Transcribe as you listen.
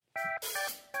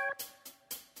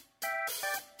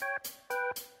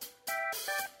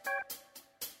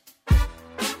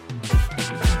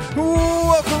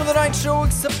night show,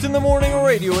 except in the morning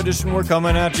radio edition. We're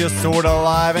coming at you sort of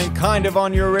live and kind of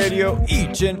on your radio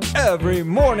each and every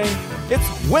morning.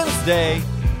 It's Wednesday,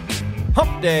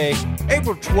 Hump Day,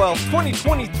 April 12th,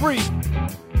 2023.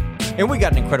 And we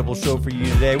got an incredible show for you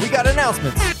today. We got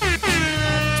announcements,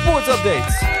 sports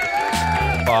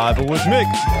updates, Bible with Mick,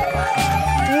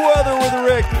 weather with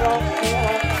Rick,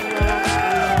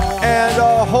 and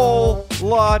a whole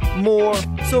lot more.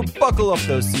 So buckle up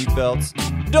those seatbelts.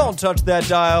 Don't touch that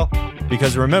dial,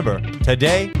 because remember,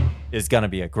 today is going to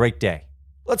be a great day.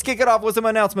 Let's kick it off with some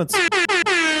announcements.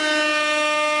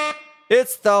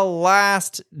 It's the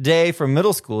last day for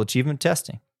middle school achievement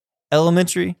testing.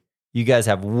 Elementary, you guys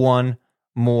have one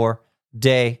more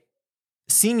day.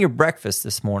 Senior breakfast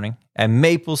this morning at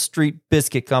Maple Street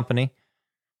Biscuit Company.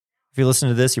 If you listen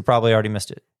to this, you probably already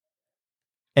missed it.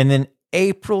 And then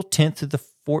April 10th through the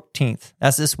 14th,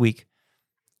 that's this week,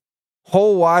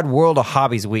 Whole Wide World of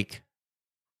Hobbies Week.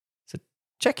 So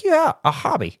check you out, a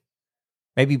hobby.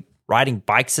 Maybe riding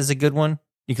bikes is a good one.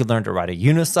 You could learn to ride a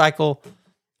unicycle.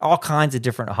 All kinds of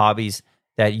different hobbies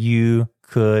that you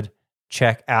could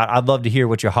check out. I'd love to hear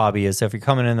what your hobby is. So if you're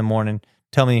coming in the morning,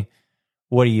 tell me,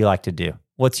 what do you like to do?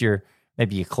 What's your,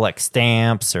 maybe you collect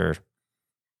stamps or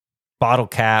bottle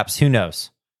caps, who knows?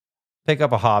 Pick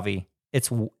up a hobby.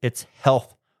 It's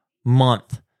health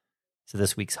month. So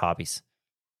this week's hobbies.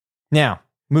 Now,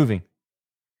 moving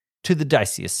to the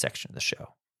diciest section of the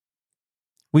show.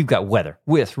 We've got weather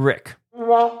with Rick.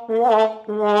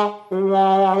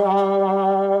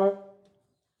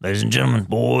 Ladies and gentlemen,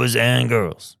 boys and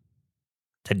girls,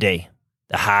 today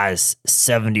the high is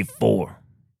 74,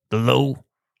 the low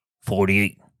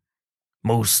 48,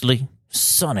 mostly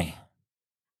sunny.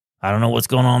 I don't know what's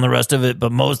going on the rest of it,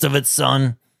 but most of it's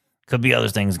sun. Could be other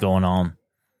things going on.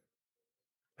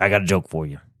 I got a joke for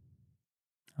you.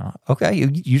 Okay,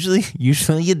 usually you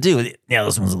do. Yeah,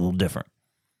 this one's a little different.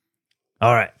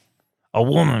 All right. A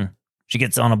woman, she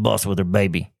gets on a bus with her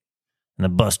baby, and the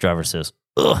bus driver says,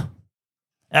 "Ugh,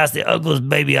 that's the ugliest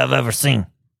baby I've ever seen."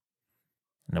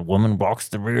 And the woman walks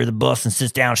to the rear of the bus and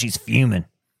sits down. She's fuming.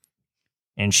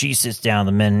 And she sits down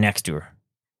the men next to her.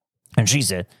 And she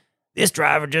said, "This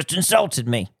driver just insulted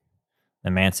me." The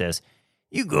man says,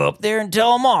 "You go up there and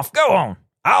tell him off. Go on.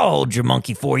 I'll hold your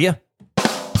monkey for you."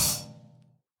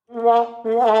 I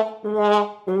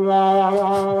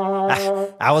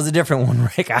was a different one,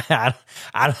 Rick. I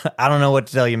don't know what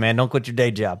to tell you, man. Don't quit your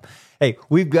day job. Hey,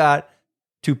 we've got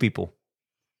two people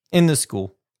in the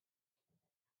school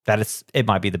that it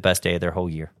might be the best day of their whole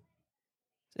year.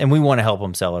 And we want to help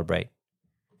them celebrate.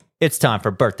 It's time for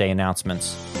birthday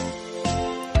announcements.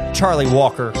 Charlie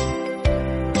Walker,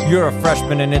 you're a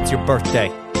freshman and it's your birthday.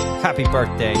 Happy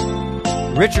birthday.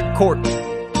 Richard Court,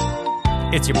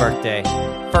 it's your birthday.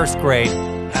 First grade.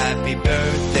 Happy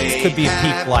birthday. This could be a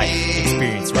peak life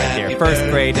experience right there. First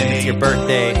grade and it's your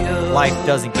birthday. Life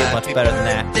doesn't get much better than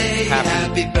that.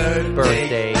 Happy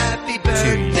birthday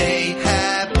to you.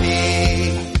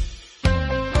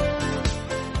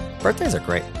 Birthdays are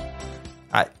great.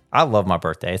 I love my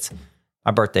birthday.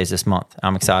 My birthday's this month.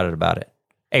 I'm excited about it.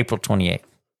 April 28th.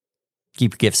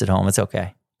 Keep your gifts at home. It's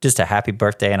okay. Just a happy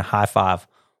birthday and a high five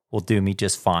will do me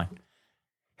just fine.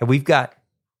 And we've got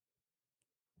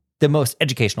the most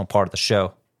educational part of the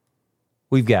show.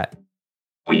 We've got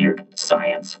Weird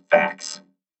Science Facts.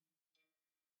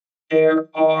 There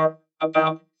are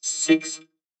about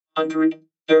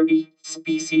 630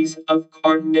 species of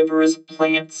carnivorous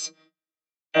plants.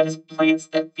 That is, plants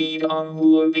that feed on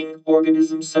living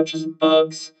organisms such as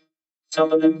bugs.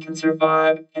 Some of them can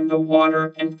survive in the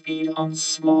water and feed on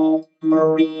small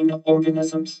marine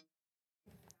organisms.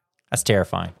 That's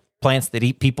terrifying. Plants that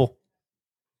eat people.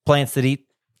 Plants that eat,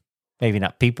 maybe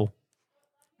not people.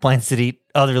 Plants that eat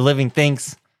other living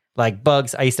things like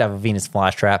bugs. I used to have a Venus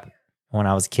flytrap when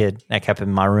I was a kid. I kept it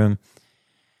in my room.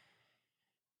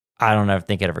 I don't ever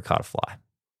think it ever caught a fly.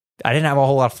 I didn't have a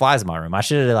whole lot of flies in my room. I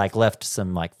should have left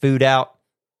some food out.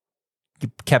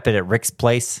 Kept it at Rick's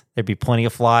place. There'd be plenty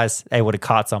of flies. They would have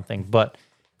caught something. But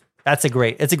it's a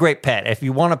great pet. If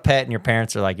you want a pet and your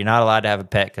parents are like, you're not allowed to have a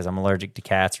pet because I'm allergic to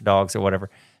cats or dogs or whatever,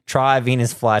 try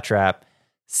Venus flytrap.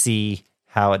 See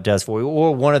how it does for you.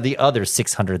 Or one of the other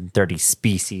 630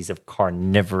 species of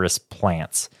carnivorous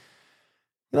plants.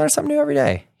 You learn something new every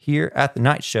day here at the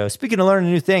Night Show. Speaking of learning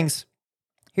new things,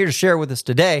 here to share with us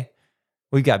today,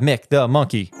 we've got Mick the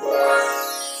Monkey. Zacchaeus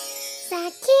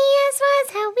was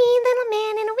a wee little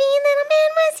man, and a wee little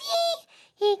man was he.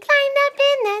 He climbed up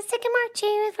in the sycamore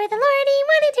tree for the Lord he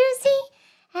wanted to see.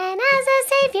 And as the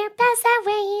Savior passed that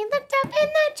way, he looked up in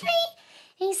the tree.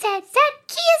 He said,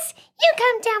 "Zacchaeus, you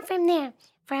come down from there,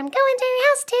 for I'm going to your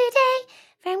house today.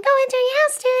 from going to your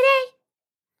house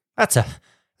today.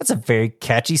 That's a very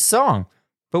catchy song.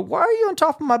 But why are you on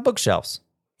top of my bookshelves?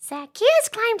 Zacchaeus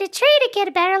climbed a tree to get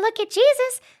a better look at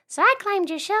Jesus, so I climbed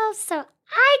your shelves so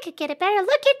I could get a better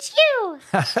look at you.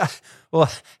 Well,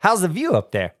 how's the view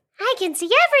up there? I can see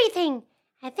everything.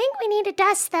 I think we need to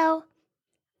dust, though.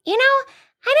 You know,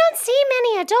 I don't see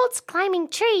many adults climbing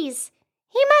trees.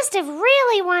 He must have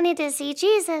really wanted to see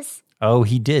Jesus. Oh,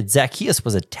 he did. Zacchaeus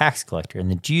was a tax collector, and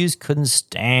the Jews couldn't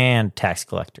stand tax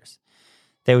collectors.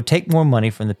 They would take more money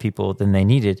from the people than they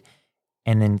needed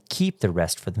and then keep the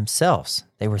rest for themselves.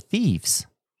 They were thieves.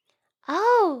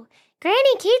 Oh,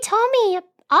 Granny Key told me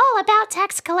all about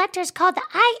tax collectors called the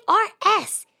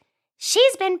IRS.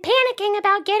 She's been panicking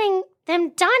about getting them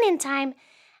done in time.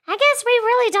 I guess we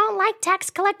really don't like tax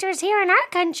collectors here in our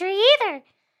country either.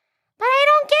 But I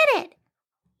don't get it.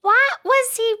 Why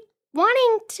was he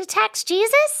wanting to tax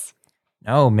Jesus?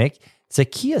 No, Mick.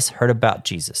 Zacchaeus heard about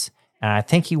Jesus, and I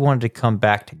think he wanted to come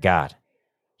back to God.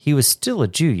 He was still a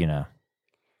Jew, you know.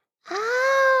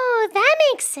 Oh, that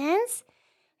makes sense.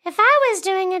 If I was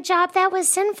doing a job that was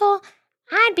sinful,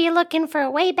 I'd be looking for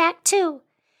a way back too.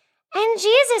 And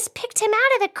Jesus picked him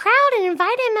out of the crowd and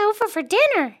invited him over for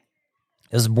dinner.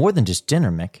 It was more than just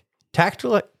dinner, Mick. Tax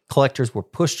collectors were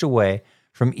pushed away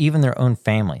from even their own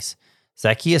families.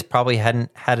 Zacchaeus probably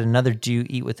hadn't had another Jew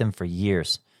eat with him for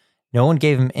years. No one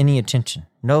gave him any attention,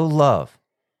 no love.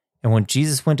 And when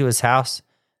Jesus went to his house,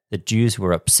 the Jews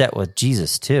were upset with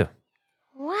Jesus too.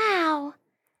 Wow,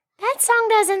 that song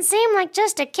doesn't seem like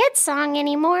just a kid's song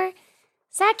anymore.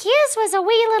 Zacchaeus was a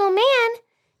wee little man.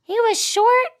 He was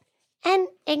short and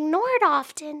ignored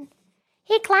often.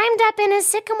 He climbed up in a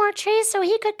sycamore tree so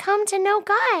he could come to know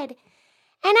God.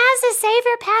 And as the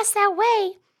Savior passed that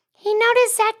way, he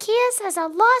noticed Zacchaeus as a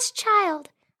lost child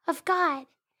of God.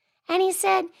 And he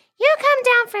said, "You come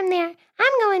down from there.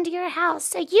 I'm going to your house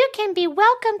so you can be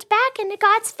welcomed back into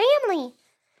God's family."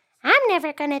 I'm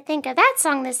never going to think of that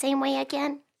song the same way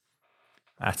again.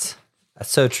 That's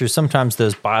so true. Sometimes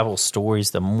those Bible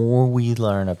stories, the more we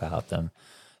learn about them,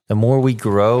 the more we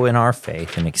grow in our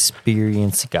faith and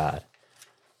experience God,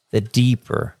 the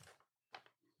deeper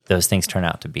those things turn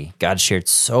out to be. God shared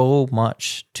so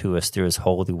much to us through his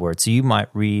holy word. So you might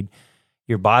read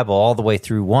your Bible all the way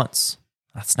through once.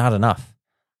 That's not enough.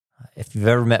 If you've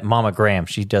ever met Mama Graham,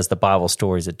 she does the Bible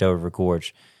stories at Dover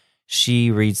Gorge.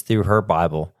 She reads through her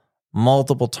Bible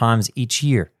multiple times each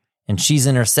year, and she's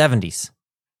in her 70s.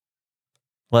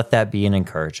 Let that be an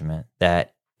encouragement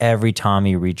that every time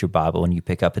you read your Bible and you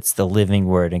pick up, it's the living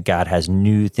word, and God has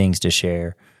new things to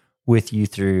share with you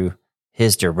through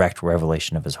his direct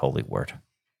revelation of his holy word.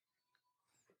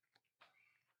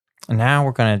 And now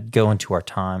we're going to go into our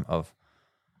time of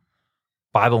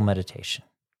Bible meditation.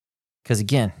 Because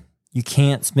again, you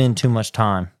can't spend too much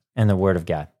time in the word of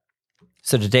God.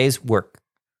 So today's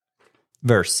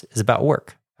verse is about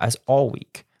work. As all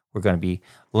week, we're going to be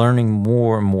learning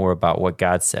more and more about what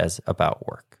God says about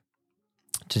work.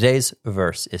 Today's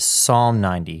verse is Psalm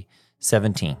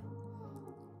 90:17.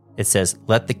 It says,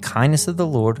 "Let the kindness of the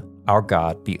Lord our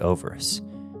God be over us.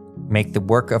 Make the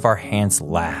work of our hands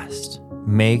last.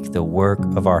 Make the work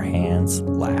of our hands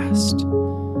last."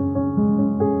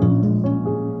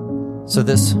 So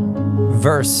this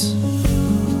verse,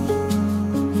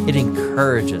 it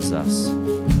encourages us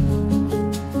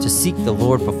to seek the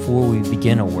Lord before we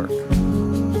begin a work.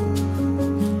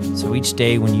 So each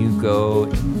day when you go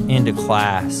into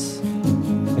class,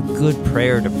 a good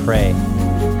prayer to pray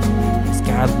is,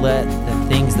 God, let the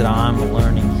things that I'm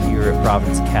learning here at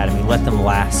Providence Academy, let them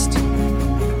last.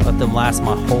 Let them last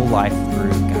my whole life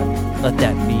through. God, let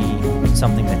that be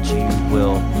something that you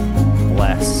will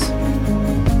bless.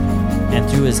 And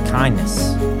through his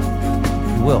kindness,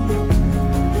 he will.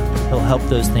 He'll help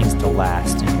those things to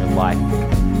last in your life.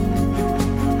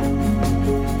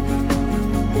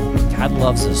 God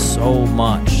loves us so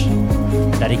much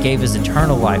that he gave his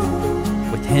eternal life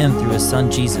with him through his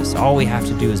son Jesus. All we have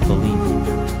to do is believe.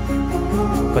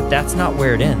 But that's not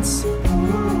where it ends.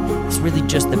 It's really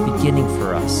just the beginning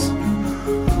for us.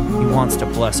 He wants to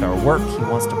bless our work. He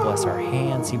wants to bless our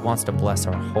hands. He wants to bless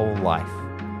our whole life.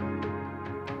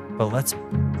 But let's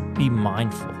be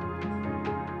mindful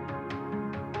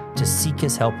to seek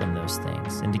his help in those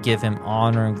things and to give him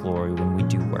honor and glory when we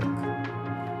do work.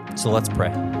 So let's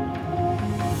pray.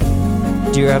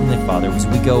 Dear Heavenly Father, as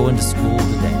we go into school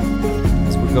today,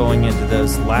 as we're going into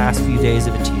those last few days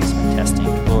of achievement testing,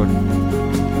 Lord,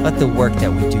 let the work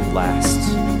that we do last.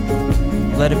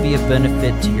 Let it be a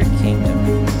benefit to your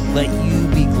kingdom. Let you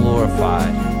be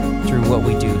glorified through what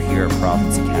we do here at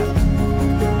Providence Academy.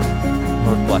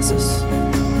 Lord, bless us.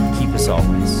 Keep us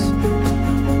always.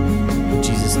 In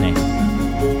Jesus' name.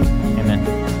 Amen.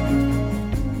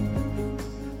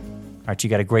 All right,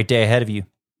 you got a great day ahead of you.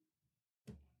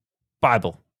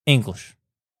 Bible, English,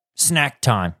 snack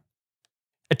time,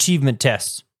 achievement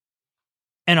tests,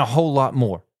 and a whole lot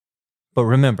more. But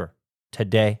remember,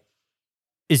 today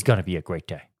is going to be a great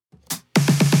day.